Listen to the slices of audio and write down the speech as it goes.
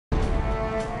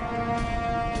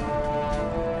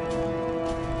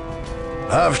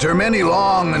After many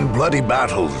long and bloody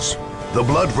battles, the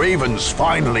Blood Ravens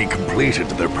finally completed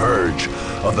their purge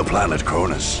of the planet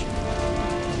Cronus.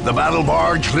 The battle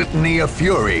barge Litany of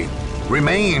Fury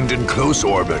remained in close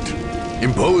orbit,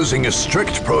 imposing a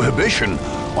strict prohibition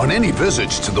on any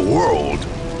visits to the world,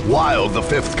 while the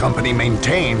Fifth Company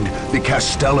maintained the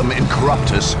Castellum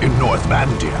Incorruptus in North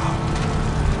Vandia.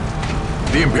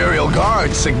 The Imperial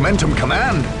Guard Segmentum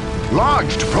Command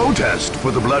lodged protest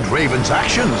for the Blood Ravens'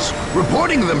 actions,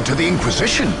 reporting them to the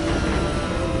Inquisition.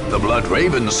 The Blood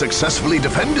Ravens successfully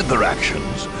defended their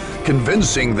actions,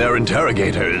 convincing their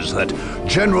interrogators that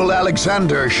General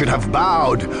Alexander should have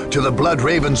bowed to the Blood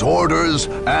Ravens' orders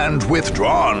and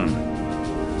withdrawn.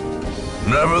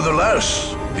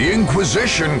 Nevertheless, the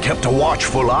Inquisition kept a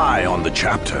watchful eye on the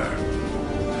chapter,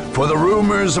 for the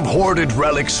rumors of hoarded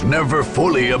relics never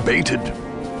fully abated.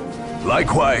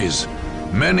 Likewise,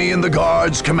 many in the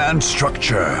Guard's command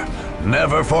structure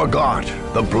never forgot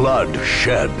the blood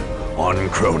shed on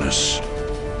Cronus.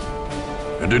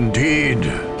 And indeed,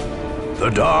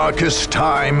 the darkest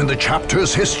time in the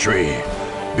chapter's history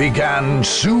began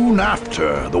soon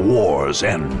after the war's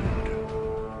end.